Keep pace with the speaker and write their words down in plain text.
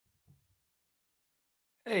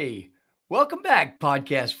Hey, welcome back,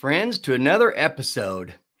 podcast friends, to another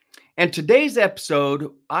episode. And today's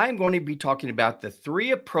episode, I'm going to be talking about the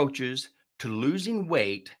three approaches to losing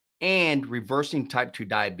weight and reversing type 2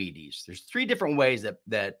 diabetes. There's three different ways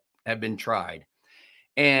that have been tried.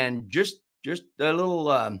 And just a little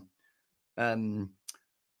um,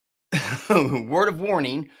 word of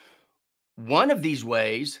warning, one of these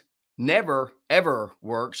ways never ever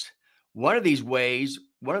works. One of these works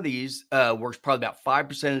probably about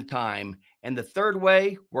 5% of the time, and the third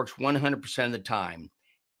way works 100% of the time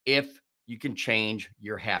if you can change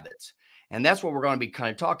your habits. And that's what we're going to be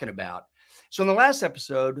kind of talking about. So in the last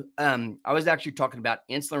episode, I was actually talking about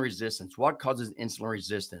insulin resistance. What causes insulin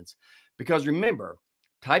resistance? Because remember,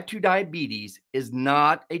 type 2 diabetes is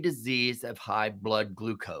not a disease of high blood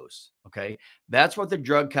glucose. Okay. That's what the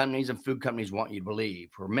drug companies and food companies want you to believe,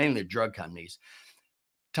 or mainly the drug companies.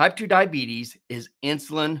 Type 2 diabetes is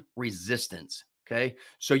insulin resistance. Okay.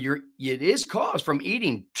 So it is caused from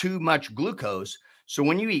eating too much glucose. So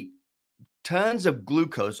when you eat tons of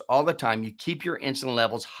glucose all the time, you keep your insulin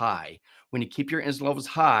levels high. When you keep your insulin levels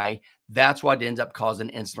high, that's what ends up causing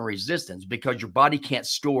insulin resistance, because your body can't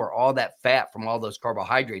store all that fat from all those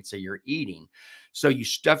carbohydrates that you're eating. So you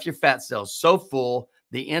stuff your fat cells so full,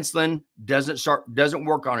 the insulin doesn't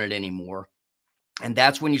work on it anymore. And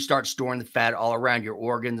that's when you start storing the fat all around your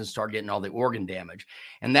organs and start getting all the organ damage.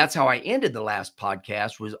 And that's how I ended the last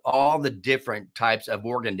podcast, was all the different types of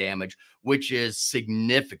organ damage, which is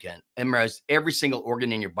significant. And every single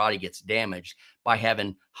organ in your body gets damaged by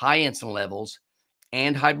having high insulin levels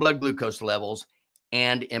and high blood glucose levels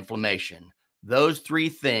and inflammation. Those three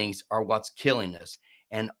things are what's killing us.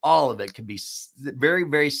 And all of it can be very,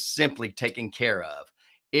 very simply taken care of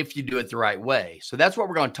if you do it the right way. So that's what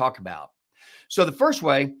we're going to talk about. So the first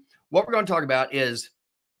way, what we're going to talk about is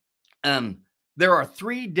there are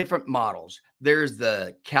three different models. There's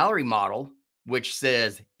the calorie model, which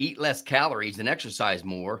says eat less calories and exercise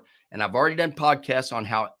more. And I've already done podcasts on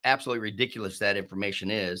how absolutely ridiculous that information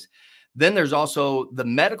is. Then there's also the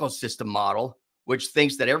medical system model, which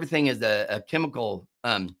thinks that everything is a chemical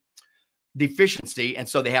deficiency, and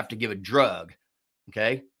so they have to give a drug.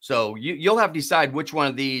 Okay, so you'll have to decide which one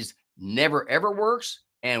of these never ever works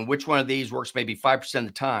and which one of these works maybe 5% of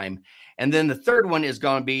the time. And then the third one is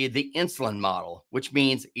going to be the insulin model, which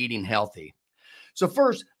means eating healthy. So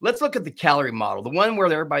first, let's look at the calorie model, the one where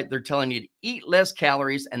they're telling you to eat less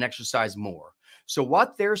calories and exercise more. So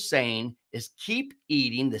what they're saying is keep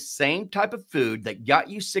eating the same type of food that got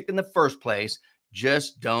you sick in the first place,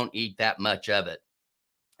 just don't eat that much of it.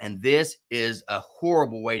 And this is a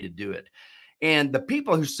horrible way to do it. And the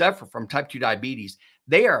people who suffer from type 2 diabetes,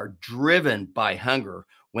 they are driven by hunger.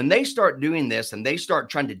 When they start doing this and they start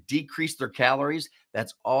trying to decrease their calories,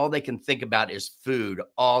 that's all they can think about is food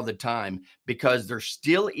all the time, because they're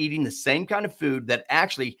still eating the same kind of food that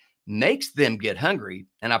actually makes them get hungry.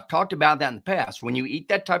 And I've talked about that in the past. When you eat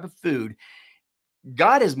that type of food,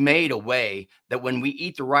 God has made a way that when we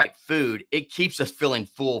eat the right food, it keeps us feeling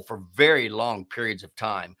full for very long periods of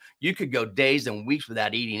time. You could go days and weeks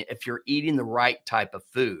without eating if you're eating the right type of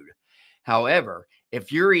food. However, if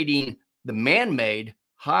you're eating the man-made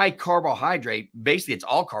high carbohydrate, basically it's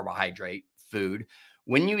all carbohydrate food,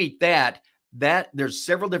 when you eat that there's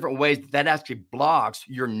several different ways that actually blocks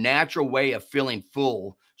your natural way of feeling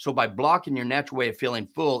full. So by blocking your natural way of feeling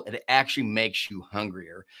full, it actually makes you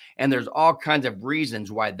hungrier. And there's all kinds of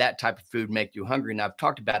reasons why that type of food makes you hungry. And I've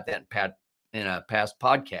talked about that in a past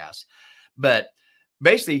podcast. But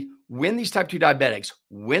basically, when these type 2 diabetics,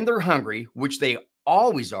 when they're hungry, which they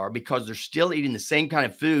always are, because they're still eating the same kind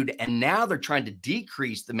of food, and now they're trying to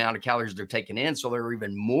decrease the amount of calories they're taking in, so they're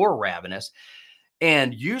even more ravenous.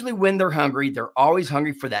 And usually when they're hungry, they're always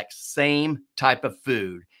hungry for that same type of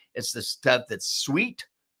food. It's the stuff that's sweet,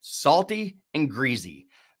 salty, and greasy.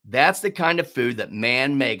 That's the kind of food that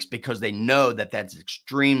man makes, because they know that that's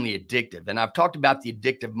extremely addictive. And I've talked about the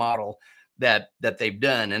addictive model that they've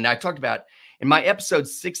done. And I talked about in my episode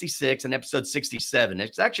 66 and episode 67.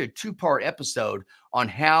 It's actually a two-part episode on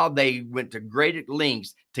how they went to great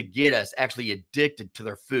lengths to get us actually addicted to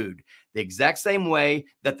their food. The exact same way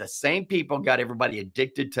that the same people got everybody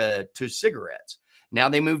addicted to cigarettes. Now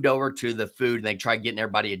they moved over to the food, and they tried getting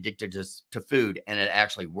everybody addicted to food, and it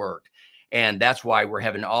actually worked. And that's why we're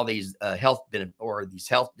having all these health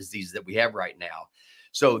diseases that we have right now.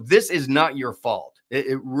 So this is not your fault.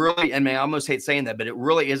 It really, I mean, I almost hate saying that, but it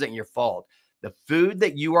really isn't your fault. The food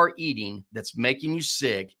that you are eating that's making you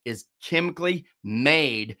sick is chemically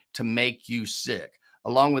made to make you sick.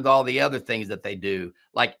 along with all the other things that they do,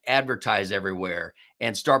 like advertise everywhere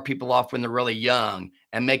and start people off when they're really young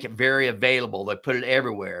and make it very available. They put it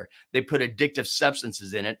everywhere. They put addictive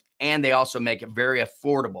substances in it, and they also make it very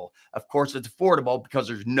affordable. Of course, it's affordable because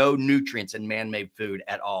there's no nutrients in man-made food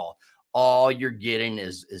at all. All you're getting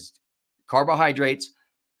is carbohydrates,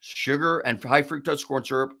 sugar and high fructose corn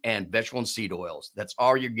syrup, and vegetable and seed oils. That's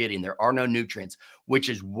all you're getting. There are no nutrients, which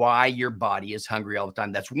is why your body is hungry all the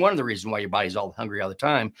time. That's one of the reasons why your body's all hungry all the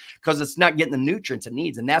time, because it's not getting the nutrients it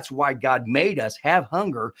needs. And that's why God made us have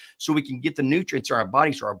hunger, so we can get the nutrients in our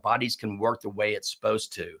bodies, so our bodies can work the way it's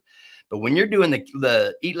supposed to. But when you're doing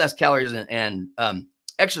the eat less calories and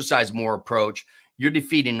exercise more approach, you're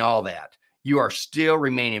defeating all that. You are still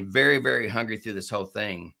remaining very, very hungry through this whole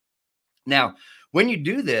thing. Now, when you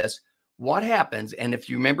do this, what happens, and if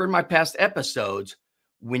you remember in my past episodes,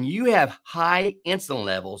 when you have high insulin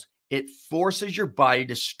levels, it forces your body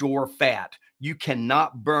to store fat. You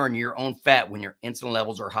cannot burn your own fat when your insulin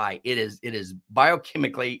levels are high. It is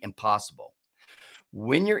biochemically impossible.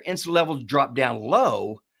 When your insulin levels drop down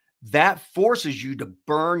low, that forces you to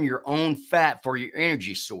burn your own fat for your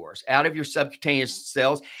energy source out of your subcutaneous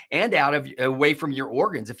cells and away from your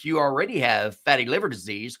organs. If you already have fatty liver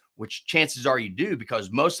disease, which chances are you do,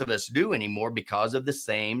 because most of us do anymore because of the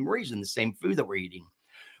same reason, the same food that we're eating.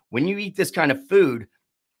 When you eat this kind of food,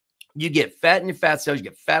 you get fat in your fat cells, you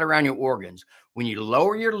get fat around your organs. When you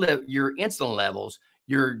lower your insulin levels,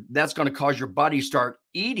 that's going to cause your body to start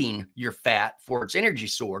eating your fat for its energy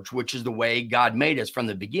source, which is the way God made us from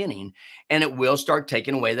the beginning. And it will start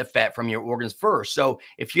taking away the fat from your organs first. So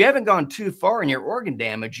if you haven't gone too far in your organ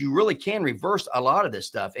damage, you really can reverse a lot of this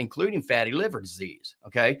stuff, including fatty liver disease,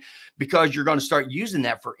 okay? Because you're going to start using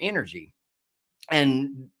that for energy.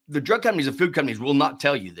 And the drug companies and food companies will not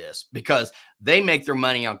tell you this, because they make their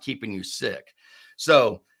money on keeping you sick.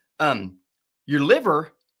 So your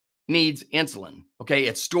liver needs insulin.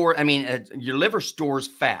 Okay. Your liver stores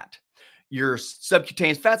fat. Your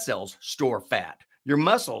subcutaneous fat cells store fat. Your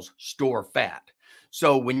muscles store fat.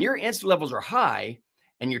 So when your insulin levels are high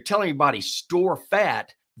and you're telling your body store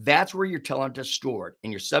fat, that's where you're telling it to store it,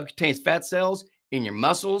 in your subcutaneous fat cells, in your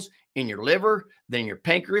muscles, in your liver, then your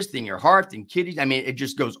pancreas, then your heart, then kidneys. I mean, it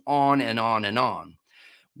just goes on and on and on.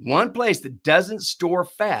 One place that doesn't store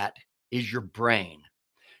fat is your brain.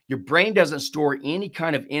 Your brain doesn't store any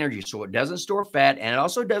kind of energy, so it doesn't store fat, and it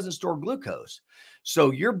also doesn't store glucose.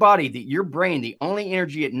 So your brain, the only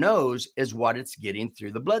energy it knows is what it's getting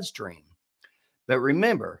through the bloodstream. But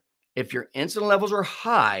remember, if your insulin levels are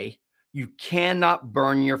high, you cannot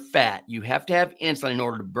burn your fat. You have to have insulin in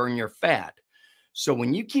order to burn your fat. So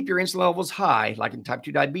when you keep your insulin levels high, like in type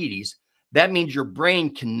 2 diabetes, that means your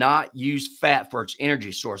brain cannot use fat for its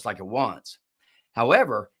energy source like it wants.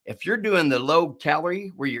 However, if you're doing the low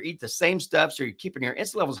calorie where you eat the same stuff, so you're keeping your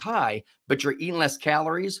insulin levels high, but you're eating less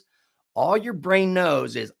calories, all your brain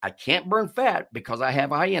knows is, I can't burn fat because I have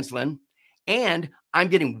high insulin, and I'm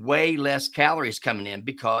getting way less calories coming in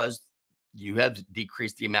because you have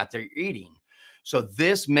decreased the amount that you're eating. So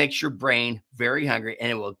this makes your brain very hungry,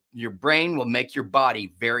 and your brain will make your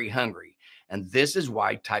body very hungry. And this is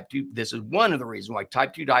why this is one of the reasons why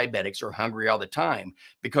type 2 diabetics are hungry all the time,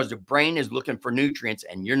 because the brain is looking for nutrients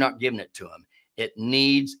and you're not giving it to them. It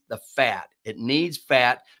needs the fat. It needs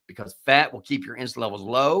fat because fat will keep your insulin levels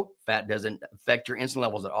low. Fat doesn't affect your insulin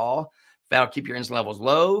levels at all. Fat will keep your insulin levels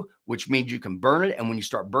low, which means you can burn it. And when you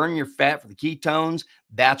start burning your fat for the ketones,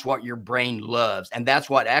 that's what your brain loves. And that's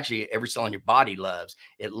what actually every cell in your body loves.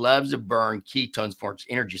 It loves to burn ketones for its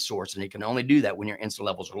energy source. And it can only do that when your insulin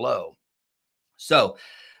levels are low. So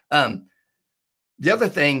the other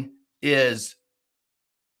thing is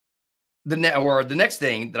the next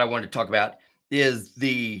thing that I wanted to talk about is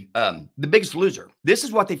the Biggest Loser. This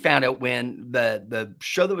is what they found out when the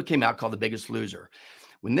show that came out called The Biggest Loser.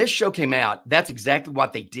 When this show came out, that's exactly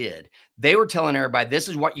what they did. They were telling everybody, this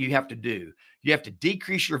is what you have to do. You have to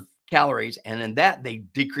decrease your calories, and in that they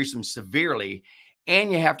decrease them severely,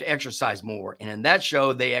 and you have to exercise more. And in that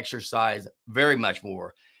show, they exercise very much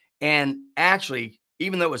more. And actually,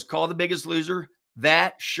 even though it was called The Biggest Loser,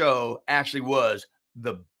 that show actually was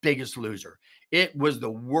the biggest loser. It was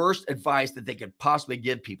the worst advice that they could possibly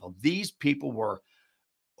give people. These people were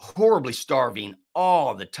horribly starving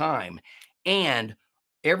all the time. And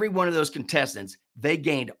every one of those contestants, they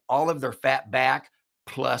gained all of their fat back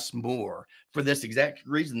plus more for this exact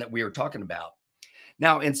reason that we were talking about.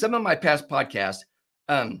 Now, in some of my past podcasts,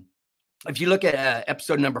 if you look at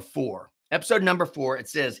episode number 4, it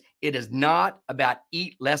says, it is not about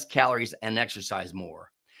eat less calories and exercise more.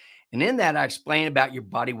 And in that, I explain about your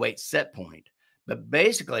body weight set point. But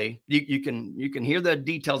basically, you can hear the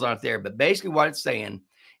details on it there. But basically, what it's saying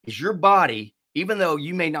is your body, even though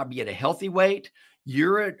you may not be at a healthy weight,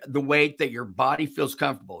 you're at the weight that your body feels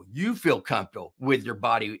comfortable. You feel comfortable with your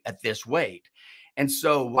body at this weight. And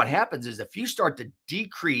so what happens is if you start to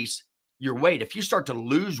decrease your weight, if you start to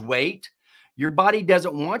lose weight, your body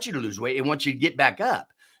doesn't want you to lose weight. It wants you to get back up.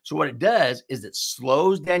 So what it does is it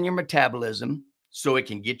slows down your metabolism so it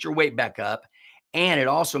can get your weight back up. And it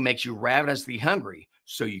also makes you ravenously hungry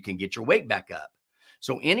so you can get your weight back up.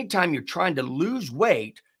 So anytime you're trying to lose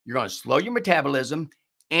weight, you're going to slow your metabolism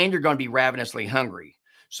and you're going to be ravenously hungry.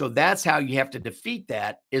 So that's how you have to defeat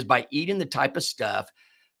that, is by eating the type of stuff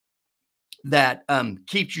that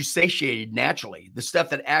keeps you satiated naturally, the stuff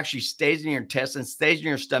that actually stays in your intestines, stays in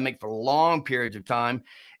your stomach for long periods of time.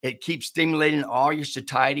 It keeps stimulating all your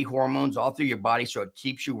satiety hormones all through your body, so it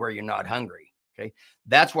keeps you where you're not hungry. Okay,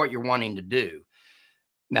 that's what you're wanting to do.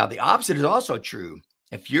 Now, the opposite is also true.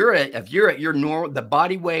 If you're at your normal, the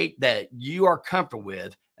body weight that you are comfortable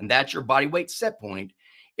with, and that's your body weight set point,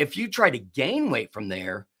 if you try to gain weight from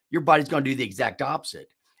there, your body's going to do the exact opposite.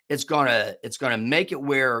 It's going to make it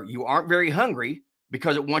where you aren't very hungry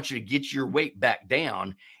because it wants you to get your weight back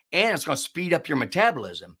down, and it's going to speed up your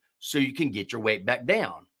metabolism so you can get your weight back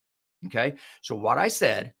down. Okay. So what I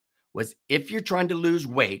said was, if you're trying to lose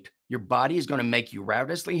weight, your body is going to make you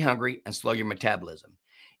ravenously hungry and slow your metabolism.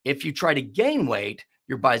 If you try to gain weight,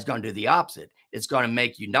 your body's going to do the opposite. It's going to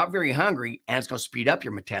make you not very hungry, and it's going to speed up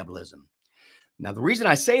your metabolism. Now, the reason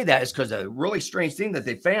I say that is because a really strange thing that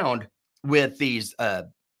they found with these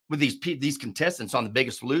contestants on The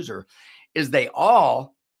Biggest Loser is they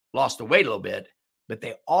all lost the weight a little bit, but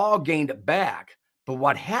they all gained it back. But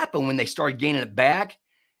what happened when they started gaining it back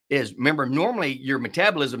is, remember, normally your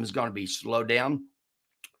metabolism is going to be slowed down,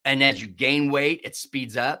 and as you gain weight, it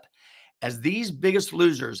speeds up. As these Biggest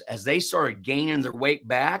Losers, as they started gaining their weight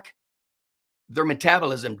back, their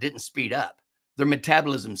metabolism didn't speed up. Their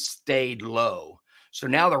metabolism stayed low. So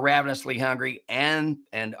now they're ravenously hungry, and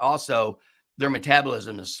also their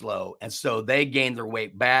metabolism is slow. And so they gained their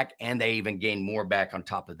weight back, and they even gained more back on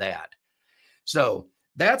top of that. So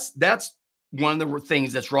that's one of the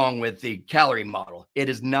things that's wrong with the calorie model. It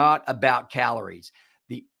is not about calories.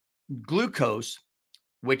 The glucose,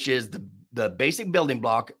 which is the basic building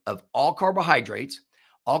block of all carbohydrates.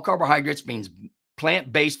 All carbohydrates means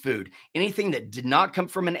plant-based food. Anything that did not come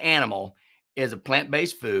from an animal is a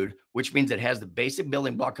plant-based food, which means it has the basic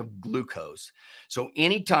building block of glucose. So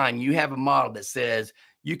anytime you have a model that says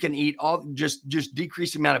you can eat all, just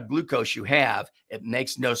decrease the amount of glucose you have, it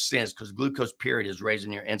makes no sense, because glucose period is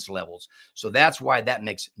raising your insulin levels. So that's why that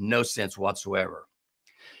makes no sense whatsoever.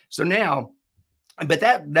 So now, but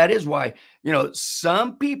that is why,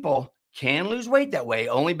 some people can lose weight that way.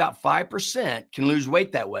 Only about 5% can lose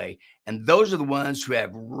weight that way. And those are the ones who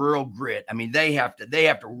have real grit. I mean, they have to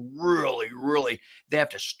really, they have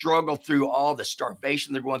to struggle through all the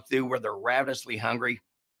starvation they're going through, where they're ravenously hungry.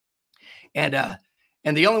 And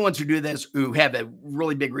the only ones who do this, who have a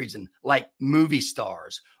really big reason, like movie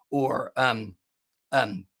stars or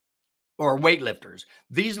weightlifters.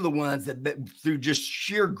 These are the ones that through just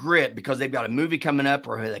sheer grit, because they've got a movie coming up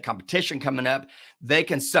or a competition coming up, they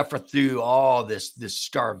can suffer through all this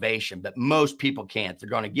starvation. But most people can't. They're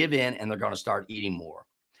going to give in, and they're going to start eating more.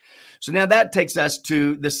 So now that takes us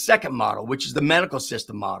to the second model, which is the medical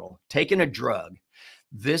system model, taking a drug.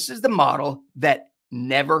 This is the model that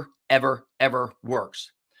never, ever, ever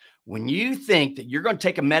works. When you think that you're going to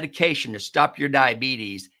take a medication to stop your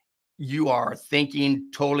diabetes, you are thinking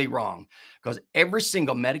totally wrong, because every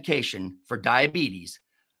single medication for diabetes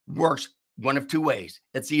works one of two ways.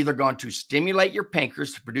 It's either going to stimulate your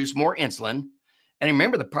pancreas to produce more insulin. And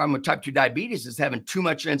remember, the problem with type 2 diabetes is having too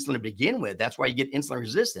much insulin to begin with. That's why you get insulin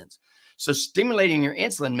resistance. So stimulating your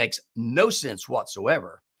insulin makes no sense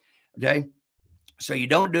whatsoever. Okay. So you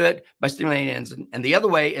don't do it by stimulating insulin. And the other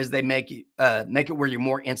way is they make it where you're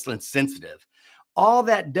more insulin sensitive. All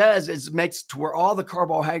that does is makes to where all the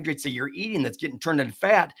carbohydrates that you're eating that's getting turned into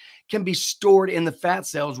fat can be stored in the fat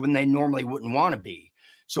cells when they normally wouldn't want to be.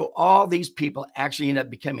 So all these people actually end up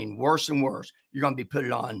becoming worse and worse. You're going to be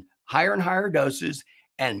put on higher and higher doses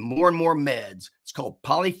and more meds. It's called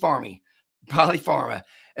polypharma.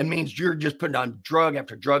 It means you're just putting on drug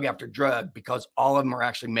after drug after drug, because all of them are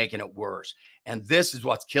actually making it worse. And this is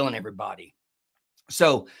what's killing everybody.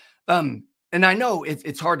 So, and I know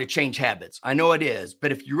it's hard to change habits. I know it is.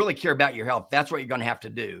 But if you really care about your health, that's what you're going to have to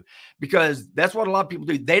do, because that's what a lot of people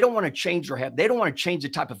do. They don't want to change their habit. They don't want to change the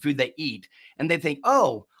type of food they eat. And they think,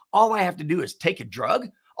 oh, all I have to do is take a drug.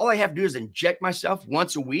 All I have to do is inject myself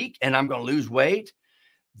once a week and I'm going to lose weight.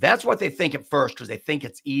 That's what they think at first, because they think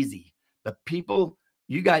it's easy. The people,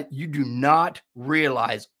 you do not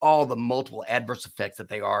realize all the multiple adverse effects that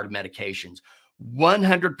they are to medications.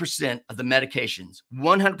 100% of the medications,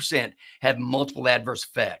 100% have multiple adverse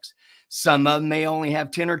effects. Some of them may only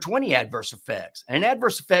have 10 or 20 adverse effects. An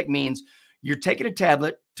adverse effect means you're taking a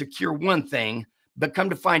tablet to cure one thing, but come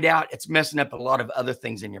to find out it's messing up a lot of other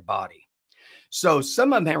things in your body. So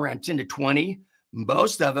some of them have around 10 to 20.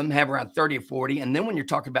 Most of them have around 30 or 40. And then when you're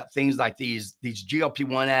talking about things like these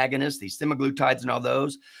GLP-1 agonists, these semaglutides and all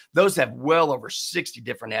those have well over 60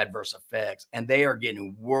 different adverse effects, and they are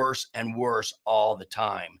getting worse and worse all the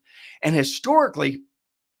time. And historically,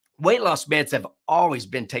 weight loss meds have always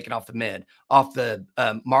been taken off the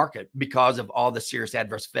market because of all the serious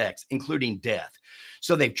adverse effects, including death.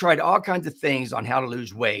 So they've tried all kinds of things on how to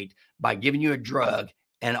lose weight by giving you a drug,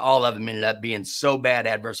 and all of them ended up being so bad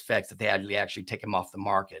adverse effects that they had to actually take them off the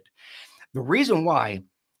market. The reason why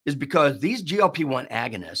is because these GLP-1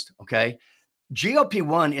 agonists, okay,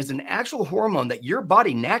 GLP-1 is an actual hormone that your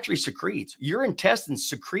body naturally secretes. Your intestines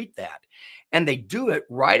secrete that, and they do it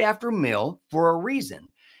right after a meal for a reason.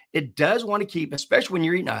 It does want to keep, especially when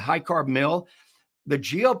you're eating a high carb meal, the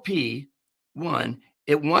GLP-1,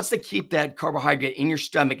 it wants to keep that carbohydrate in your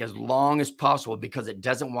stomach as long as possible because it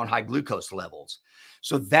doesn't want high glucose levels.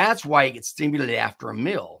 So that's why it gets stimulated after a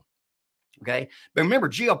meal. Okay. But remember,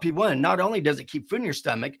 GLP-1, not only does it keep food in your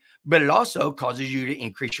stomach, but it also causes you to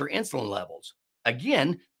increase your insulin levels.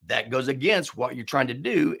 Again, that goes against what you're trying to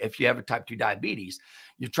do if you have a type 2 diabetes.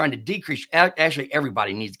 You're trying to decrease. Actually,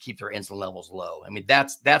 everybody needs to keep their insulin levels low. I mean,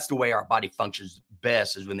 that's the way our body functions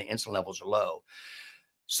best, is when the insulin levels are low.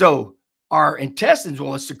 So our intestines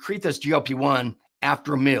will secrete this GLP-1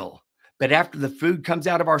 after a meal. But after the food comes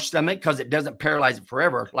out of our stomach, because it doesn't paralyze it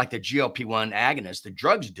forever like the GLP-1 agonists, the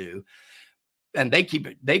drugs do, and they keep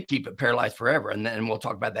it paralyzed forever. And then we'll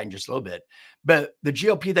talk about that in just a little bit. But the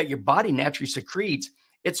GLP that your body naturally secretes,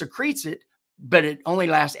 but it only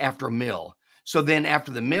lasts after a meal. So then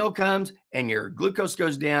after the meal comes and your glucose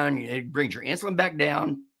goes down, it brings your insulin back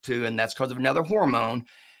down to, and that's because of another hormone,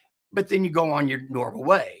 but then you go on your normal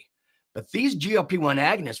way. But these GLP-1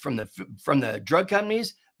 agonists from the drug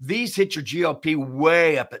companies, these hit your GLP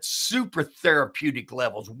way up at super therapeutic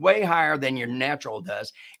levels, way higher than your natural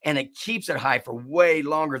does. And it keeps it high for way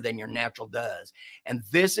longer than your natural does. And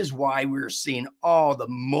this is why we're seeing all the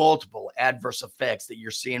multiple adverse effects that you're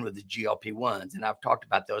seeing with the GLP-1s. And I've talked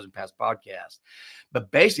about those in past podcasts. But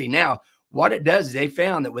basically now, what it does is they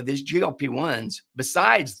found that with these GLP-1s,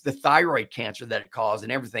 besides the thyroid cancer that it causes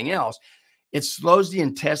and everything else, it slows the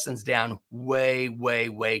intestines down way, way,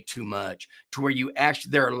 way too much, to where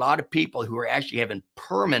there are a lot of people who are actually having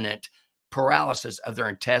permanent paralysis of their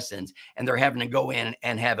intestines, and they're having to go in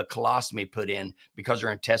and have a colostomy put in because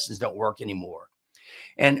their intestines don't work anymore.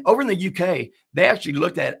 And over in the UK, they actually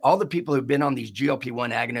looked at all the people who've been on these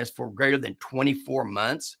GLP-1 agonists for greater than 24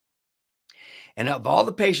 months. And of all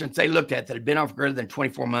the patients they looked at that had been on for greater than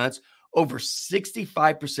 24 months, over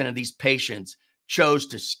 65% of these patients chose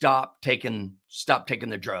to stop taking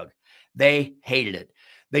the drug. They hated it.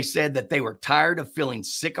 They said that they were tired of feeling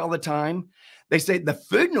sick all the time. They said the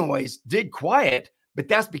food noise did quiet, but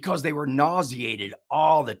that's because they were nauseated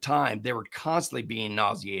all the time. They were constantly being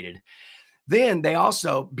nauseated. Then they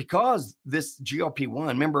also, because this GLP-1,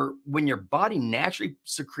 remember, when your body naturally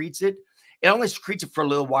secretes it, it only secretes it for a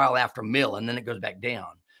little while after a meal, and then it goes back down.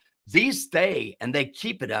 These stay and they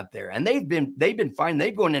keep it up there, and they've been fine.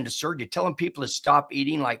 They've gone into surgery telling people to stop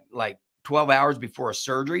eating like 12 hours before a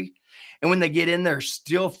surgery. And when they get in, there's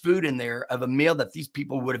still food in there of a meal that these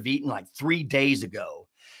people would have eaten like 3 days ago.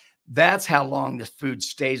 That's how long this food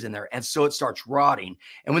stays in there. And so it starts rotting.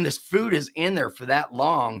 And when this food is in there for that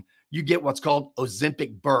long, you get what's called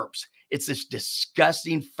Ozempic burps. It's this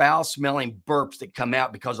disgusting, foul-smelling burps that come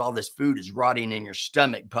out because all this food is rotting in your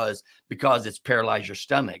stomach because it's paralyzed your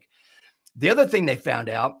stomach. The other thing they found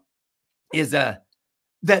out is that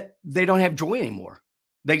they don't have joy anymore.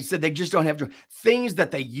 They said they just don't have joy. Things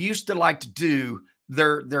that they used to like to do,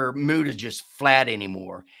 their mood is just flat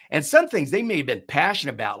anymore. And some things they may have been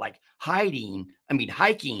passionate about, like hiking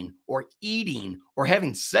or eating or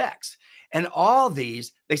having sex. And all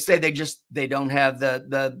these, they say they don't have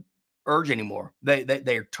the urge anymore.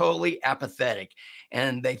 They're totally apathetic.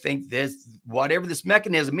 And they think whatever this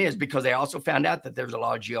mechanism is, because they also found out that there's a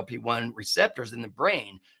lot of GLP-1 receptors in the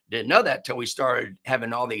brain. Didn't know that till we started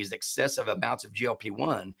having all these excessive amounts of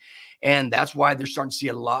GLP-1. And that's why they're starting to see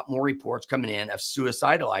a lot more reports coming in of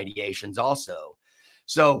suicidal ideations also.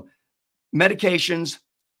 So medications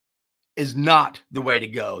is not the way to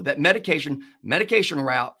go. That medication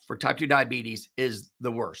route for type 2 diabetes is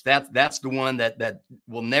the worst. That's the one that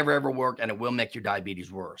will never, ever work, and it will make your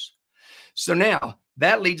diabetes worse. So now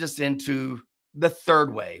that leads us into the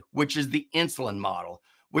third way, which is the insulin model,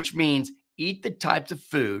 which means eat the types of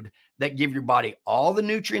food that give your body all the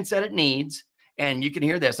nutrients that it needs. And you can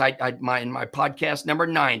hear this in my podcast number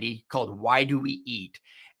 90 called Why Do We Eat?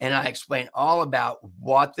 And I explain all about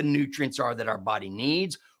what the nutrients are that our body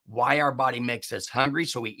needs, why our body makes us hungry.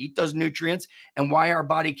 So we eat those nutrients, and why our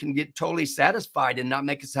body can get totally satisfied and not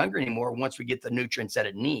make us hungry anymore once we get the nutrients that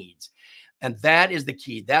it needs. And that is the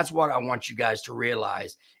key. That's what I want you guys to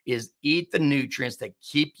realize is eat the nutrients that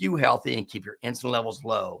keep you healthy and keep your insulin levels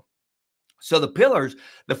low. So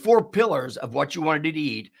the 4 pillars of what you want to do to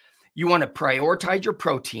eat, you want to prioritize your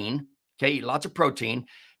protein. Okay, eat lots of protein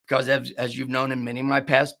because as you've known in many of my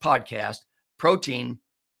past podcasts, protein,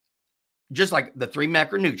 just like the 3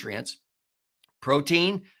 macronutrients,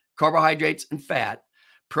 protein, carbohydrates, and fat.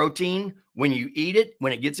 Protein, when you eat it,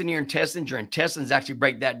 when it gets in your intestines actually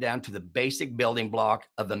break that down to the basic building block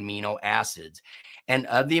of amino acids. And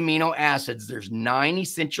of the amino acids, there's 9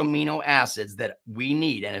 essential amino acids that we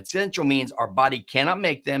need. And essential means our body cannot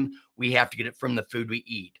make them. We have to get it from the food we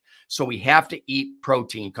eat. So we have to eat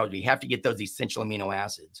protein because we have to get those essential amino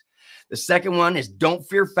acids. The second one is don't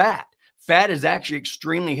fear fat. Fat is actually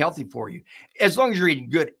extremely healthy for you, as long as you're eating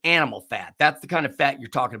good animal fat. That's the kind of fat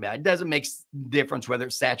you're talking about. It doesn't make difference whether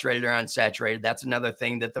it's saturated or unsaturated. That's another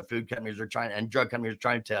thing that the food companies are trying and drug companies are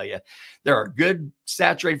trying to tell you. There are good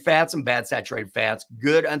saturated fats and bad saturated fats,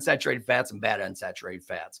 good unsaturated fats and bad unsaturated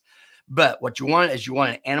fats. But what you want is you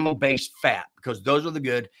want an animal-based fat because those are the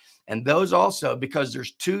good. And those also, because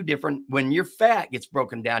there's 2 different, when your fat gets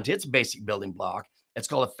broken down to its basic building block, it's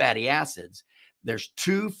called a fatty acids. There's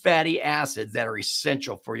 2 fatty acids that are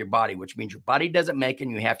essential for your body, which means your body doesn't make and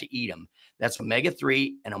you have to eat them. That's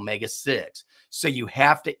omega-3 and omega-6. So you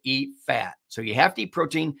have to eat fat. So you have to eat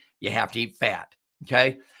protein, you have to eat fat,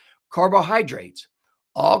 okay? Carbohydrates.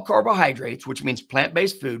 All carbohydrates, which means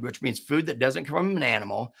plant-based food, which means food that doesn't come from an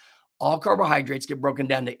animal, all carbohydrates get broken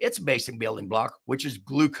down to its basic building block, which is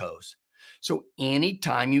glucose. So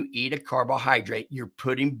anytime you eat a carbohydrate, you're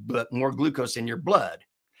putting more glucose in your blood.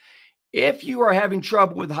 If you are having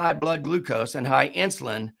trouble with high blood glucose and high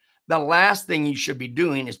insulin, the last thing you should be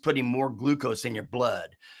doing is putting more glucose in your blood.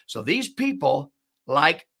 So these people,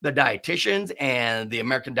 like the dietitians and the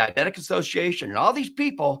American Diabetic Association and all these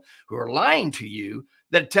people who are lying to you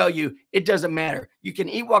that tell you it doesn't matter. You can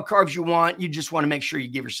eat what carbs you want. You just want to make sure you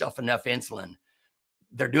give yourself enough insulin.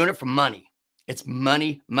 They're doing it for money. It's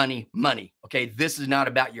money, money, money. Okay, this is not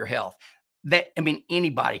about your health.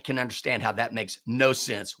 Anybody can understand how that makes no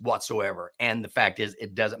sense whatsoever. And the fact is,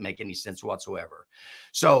 it doesn't make any sense whatsoever.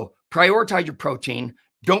 So prioritize your protein.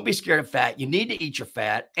 Don't be scared of fat. You need to eat your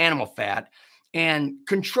fat, animal fat, and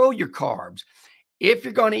control your carbs. If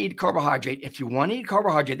you're going to eat carbohydrate, if you want to eat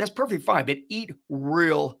carbohydrate, that's perfectly fine, but eat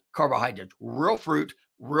real carbohydrates, real fruit,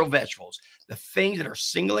 real vegetables, the things that are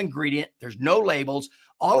single ingredient. There's no labels.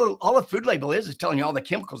 All the food label is telling you all the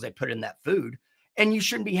chemicals they put in that food. And you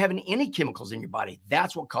shouldn't be having any chemicals in your body.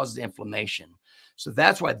 That's what causes inflammation. So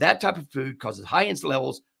that's why that type of food causes high insulin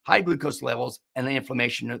levels, high glucose levels, and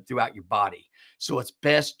inflammation throughout your body. So it's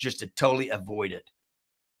best just to totally avoid it.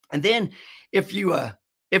 And then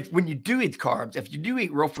when you do eat carbs, if you do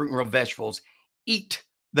eat real fruit and real vegetables, eat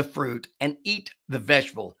the fruit and eat the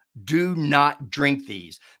vegetable. Do not drink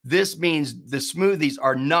these. This means the smoothies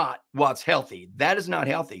are not what's healthy. That is not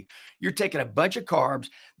healthy. You're taking a bunch of carbs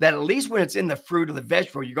that at least when it's in the fruit or the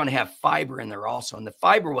vegetable, you're going to have fiber in there also. And the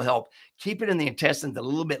fiber will help keep it in the intestines a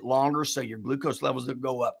little bit longer so your glucose levels don't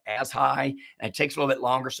go up as high. And it takes a little bit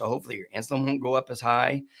longer, so hopefully your insulin won't go up as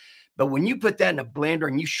high. But when you put that in a blender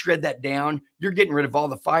and you shred that down, you're getting rid of all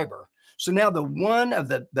the fiber. So now one of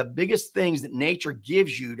the biggest things that nature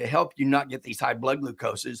gives you to help you not get these high blood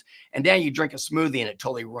glucoses, and now you drink a smoothie and it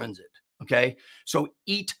totally ruins it, okay? So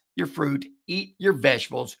eat your fruit, eat your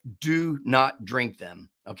vegetables, do not drink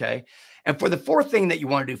them, okay? And for the 4th thing that you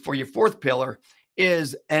want to do for your 4th pillar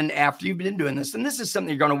is, and after you've been doing this, and this is something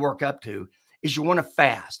you're going to work up to, is you want to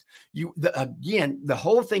fast. Again, the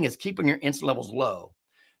whole thing is keeping your insulin levels low.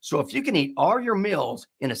 So if you can eat all your meals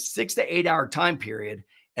in a 6 to 8 hour time period,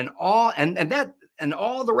 and all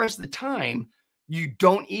the rest of the time, you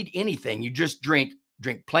don't eat anything. You just drink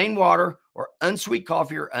plain water or unsweet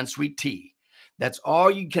coffee or unsweet tea. That's all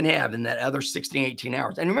you can have in that other 16, 18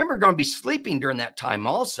 hours. And remember, you're going to be sleeping during that time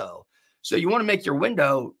also. So you want to make your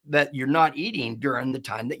window that you're not eating during the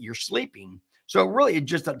time that you're sleeping. So really, it's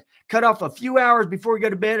just cut off a few hours before you go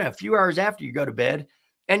to bed and a few hours after you go to bed,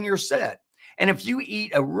 and you're set. And if you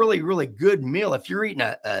eat a really, really good meal, if you're eating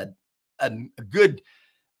a good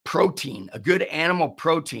protein, a good animal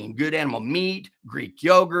protein, good animal meat, Greek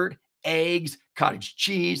yogurt, eggs, cottage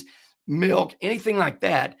cheese, milk, anything like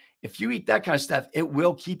that. If you eat that kind of stuff, it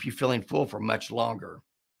will keep you feeling full for much longer.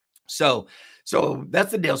 So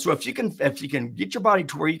that's the deal. So if you can get your body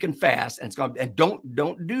to where you can fast, and it's going, and don't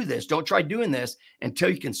do this. Don't try doing this until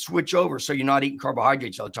you can switch over, so you're not eating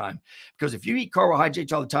carbohydrates all the time. Because if you eat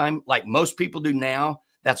carbohydrates all the time, like most people do now,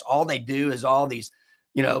 that's all they do is all these,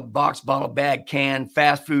 box, bottle, bag, can,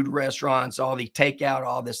 fast food restaurants, all the takeout,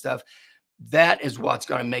 all this stuff. That is what's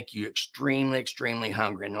going to make you extremely, extremely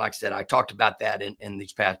hungry. And like I said, I talked about that in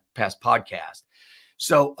these past podcasts.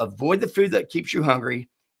 So avoid the food that keeps you hungry.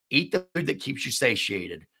 Eat the food that keeps you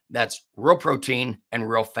satiated. That's real protein and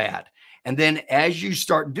real fat. And then as you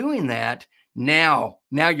start doing that, now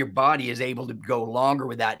your body is able to go longer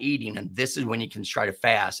without eating. And this is when you can try to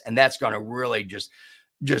fast. And that's going to really just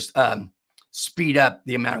speed up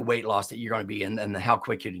the amount of weight loss that you're going to be and how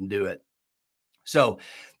quick you can do it. So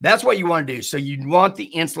that's what you want to do. So you want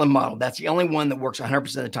the insulin model. That's the only one that works 100%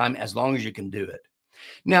 of the time, as long as you can do it.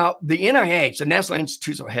 Now, the NIH, the National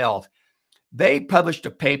Institutes of Health, they published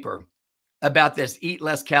a paper about this: eat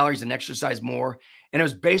less calories and exercise more. And it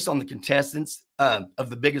was based on the contestants of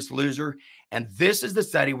The Biggest Loser. And this is the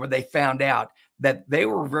study where they found out that they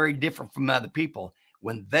were very different from other people.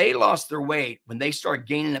 When they lost their weight, when they started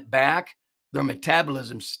gaining it back, their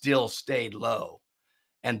metabolism still stayed low.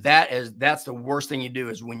 And that's the worst thing you do,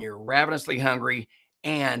 is when you're ravenously hungry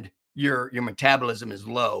and your metabolism is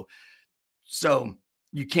low. So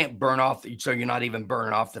you can't burn off, so you're not even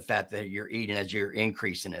burning off the fat that you're eating as you're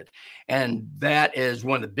increasing it. And that is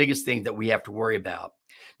one of the biggest things that we have to worry about.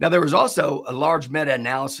 Now, there was also a large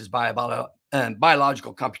meta-analysis by a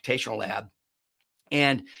biological computational lab.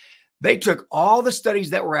 And they took all the studies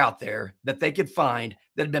that were out there that they could find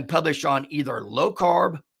that had been published on either low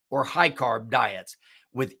carb or high carb diets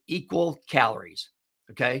with equal calories.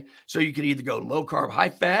 Okay. So you could either go low carb, high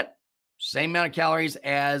fat, same amount of calories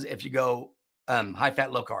as if you go high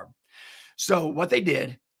fat, low carb. So what they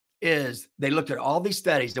did is they looked at all these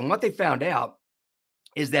studies, and what they found out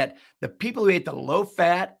is that the people who ate the low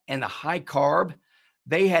fat and the high carb,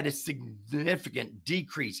 they had a significant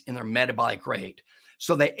decrease in their metabolic rate.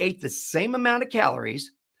 So they ate the same amount of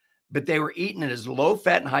calories, but they were eating it as low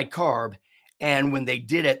fat and high carb. And when they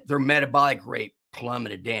did it, their metabolic rate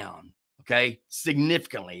plummeted down, okay,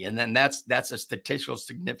 significantly. And then that's a statistical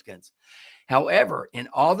significance. However, in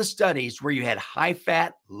all the studies where you had high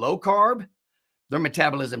fat, low carb, their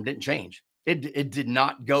metabolism didn't change. It did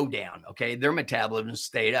not go down, okay? Their metabolism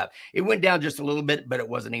stayed up. It went down just a little bit, but it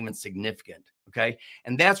wasn't even significant, okay?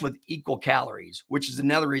 And that's with equal calories, which is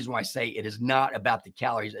another reason why I say it is not about the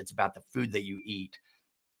calories, it's about the food that you eat.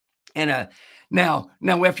 And now,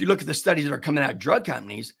 if you look at the studies that are coming out of drug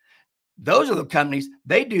companies, those are the companies,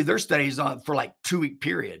 they do their studies for like 2-week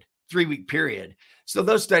period, 3-week period. So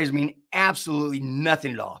those studies mean absolutely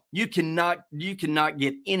nothing at all. You cannot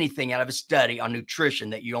get anything out of a study on nutrition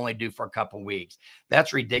that you only do for a couple of weeks.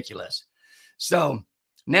 That's ridiculous. So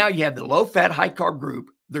now you have the low fat, high carb group.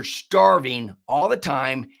 They're starving all the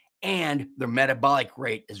time, and their metabolic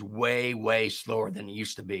rate is way, way slower than it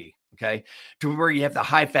used to be. Okay. To where you have the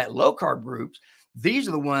high fat, low carb groups. These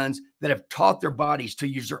are the ones that have taught their bodies to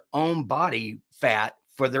use their own body fat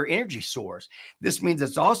for their energy source. This means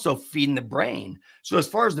it's also feeding the brain. So as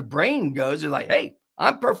far as the brain goes, they're like, hey,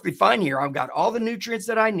 I'm perfectly fine here. I've got all the nutrients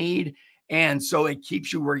that I need. And so it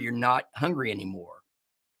keeps you where you're not hungry anymore.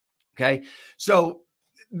 Okay. So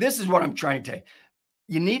this is what I'm trying to tell you.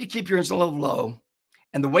 You need to keep your insulin level low.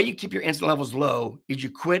 And the way you keep your insulin levels low is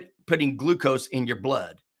you quit putting glucose in your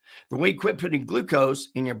blood. The way you quit putting glucose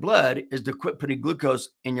in your blood is to quit putting glucose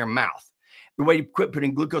in your mouth. The way you quit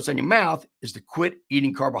putting glucose in your mouth is to quit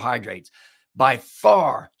eating carbohydrates. By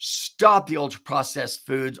far, stop the ultra-processed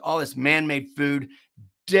foods, all this man-made food.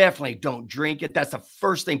 Definitely don't drink it. That's the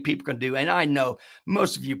first thing people can do. And I know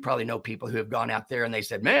most of you probably know people who have gone out there and they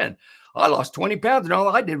said, man, I lost 20 pounds and all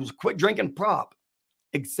I did was quit drinking pop.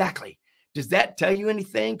 Exactly. Does that tell you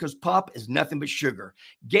anything? Because pop is nothing but sugar.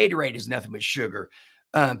 Gatorade is nothing but sugar.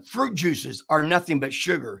 Fruit juices are nothing but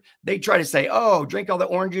sugar. They try to say, oh, drink all the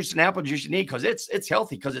orange juice and apple juice you need because it's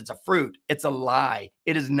healthy because it's a fruit. It's a lie.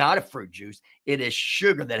 It is not a fruit juice. It is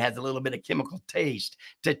sugar that has a little bit of chemical taste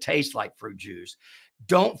to taste like fruit juice.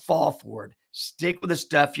 Don't fall for it. Stick with the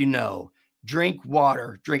stuff you know. Drink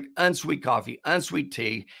water, drink unsweet coffee, unsweet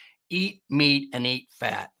tea, eat meat and eat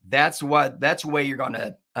fat. That's the way you're going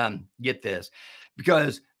to get this,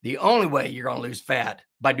 because the only way you're going to lose fat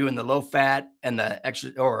by doing the low fat and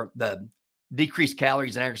the decreased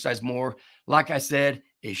calories and exercise more, like I said,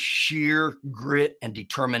 is sheer grit and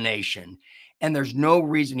determination. And there's no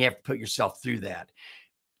reason you have to put yourself through that.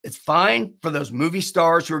 It's fine for those movie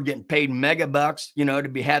stars who are getting paid mega bucks,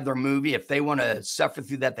 to have their movie. If they want to suffer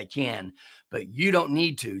through that, they can, but you don't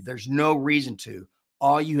need to. There's no reason to.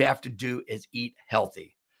 All you have to do is eat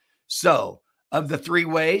healthy. So of the 3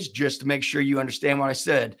 ways, just to make sure you understand what I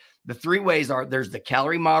said, the 3 ways are, there's the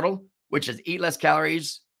calorie model, which is eat less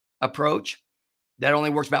calories approach. That only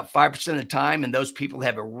works about 5% of the time. And those people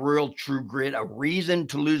have a real true grit, a reason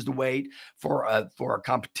to lose the weight for a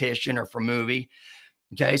competition or for a movie.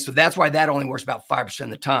 Okay. So that's why that only works about 5% of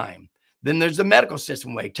the time. Then there's the medical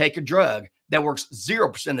system way. Take a drug that works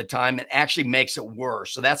 0% of the time and actually makes it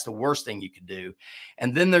worse. So that's the worst thing you could do.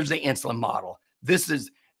 And then there's the insulin model.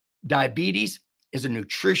 Diabetes is a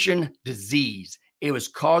nutrition disease. It was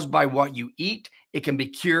caused by what you eat. It can be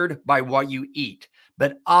cured by what you eat.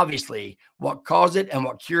 But obviously, what caused it and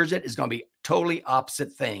what cures it is going to be totally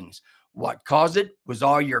opposite things. What caused it was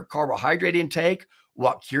all your carbohydrate intake.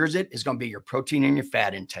 What cures it is going to be your protein and your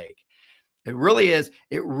fat intake. It really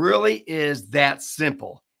is that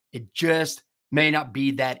simple. It just may not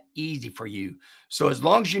be that easy for you. So as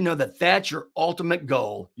long as you know that that's your ultimate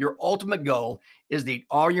goal is to eat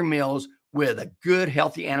all your meals with a good,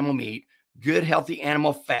 healthy animal meat, good, healthy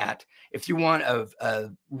animal fat. If you want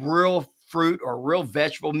a real fruit or real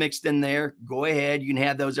vegetable mixed in there, go ahead. You can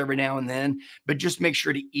have those every now and then, but just make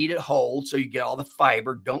sure to eat it whole so you get all the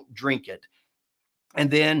fiber. Don't drink it. And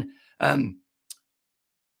then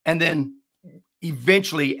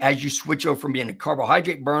eventually, as you switch over from being a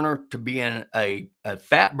carbohydrate burner to being a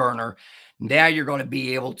fat burner, now you're going to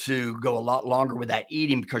be able to go a lot longer without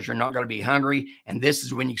eating because you're not going to be hungry. And this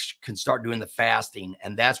is when you can start doing the fasting.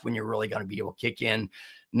 And that's when you're really going to be able to kick in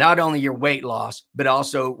not only your weight loss, but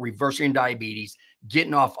also reversing diabetes,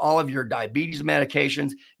 getting off all of your diabetes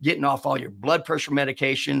medications, getting off all your blood pressure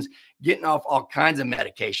medications, getting off all kinds of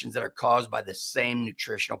medications that are caused by the same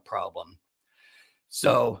nutritional problem.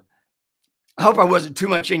 So I hope I wasn't too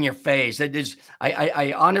much in your face.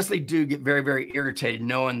 I honestly do get very, very irritated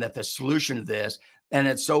knowing that the solution to this, and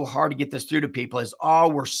it's so hard to get this through to people, is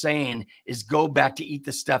all we're saying is go back to eat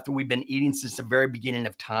the stuff that we've been eating since the very beginning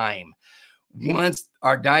of time. Once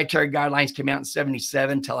our dietary guidelines came out in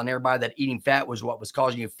 77, telling everybody that eating fat was what was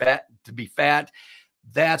causing you to be fat,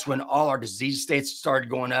 that's when all our disease states started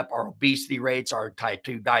going up, our obesity rates, our type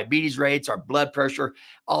 2 diabetes rates, our blood pressure,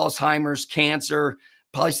 Alzheimer's, cancer,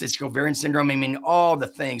 polycystic ovarian syndrome. I mean, all the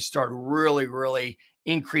things started really, really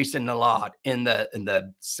increasing a lot in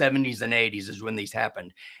the 70s and 80s is when these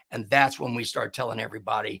happened. And that's when we started telling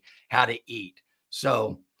everybody how to eat.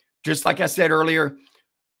 So just like I said earlier,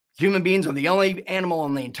 human beings are the only animal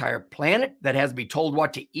on the entire planet that has to be told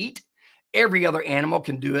what to eat. Every other animal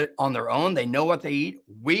can do it on their own. They know what they eat.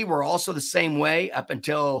 We were also the same way up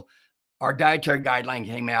until our dietary guideline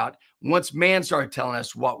came out. Once man started telling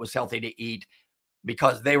us what was healthy to eat,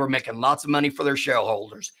 because they were making lots of money for their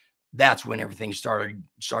shareholders, that's when everything started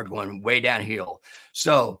going way downhill.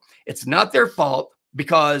 So it's not their fault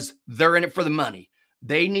because they're in it for the money.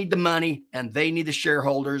 They need the money and they need the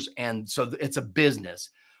shareholders. And so it's a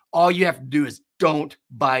business. All you have to do is don't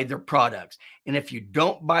buy their products. And if you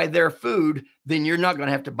don't buy their food, then you're not going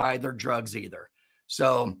to have to buy their drugs either.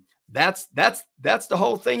 So that's the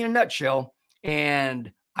whole thing in a nutshell.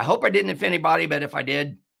 And I hope I didn't offend anybody, but if I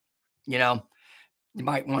did, you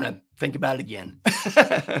might want to think about it again.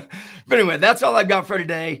 But anyway, that's all I've got for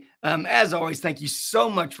today. As always, thank you so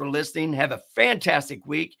much for listening. Have a fantastic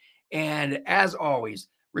week. And as always,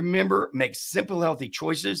 remember, make simple, healthy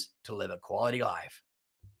choices to live a quality life.